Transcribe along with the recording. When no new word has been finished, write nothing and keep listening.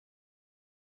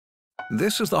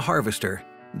This is the harvester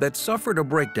that suffered a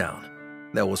breakdown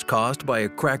that was caused by a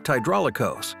cracked hydraulic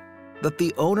hose that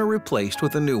the owner replaced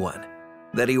with a new one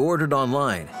that he ordered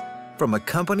online from a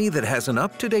company that has an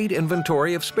up-to-date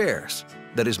inventory of spares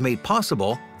that is made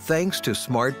possible thanks to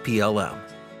Smart PLM.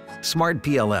 Smart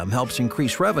PLM helps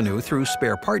increase revenue through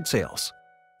spare part sales.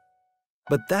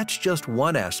 But that's just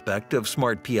one aspect of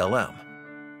Smart PLM.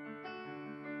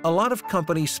 A lot of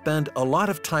companies spend a lot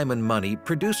of time and money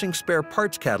producing spare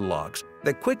parts catalogs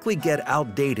that quickly get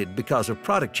outdated because of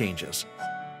product changes.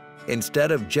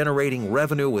 Instead of generating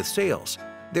revenue with sales,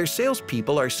 their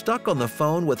salespeople are stuck on the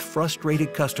phone with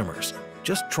frustrated customers,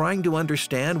 just trying to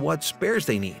understand what spares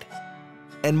they need.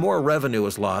 And more revenue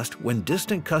is lost when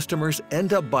distant customers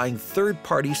end up buying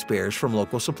third-party spares from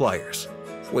local suppliers.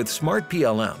 With Smart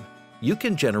PLM, you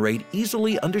can generate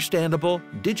easily understandable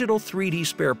digital 3D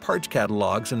spare parts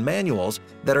catalogs and manuals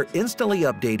that are instantly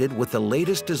updated with the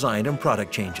latest design and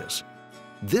product changes.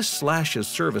 This slashes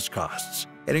service costs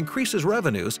and increases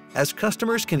revenues as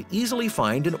customers can easily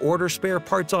find and order spare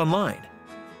parts online.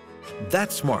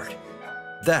 That's smart.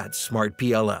 That's Smart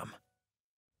PLM.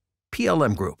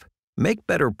 PLM Group. Make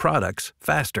better products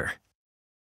faster.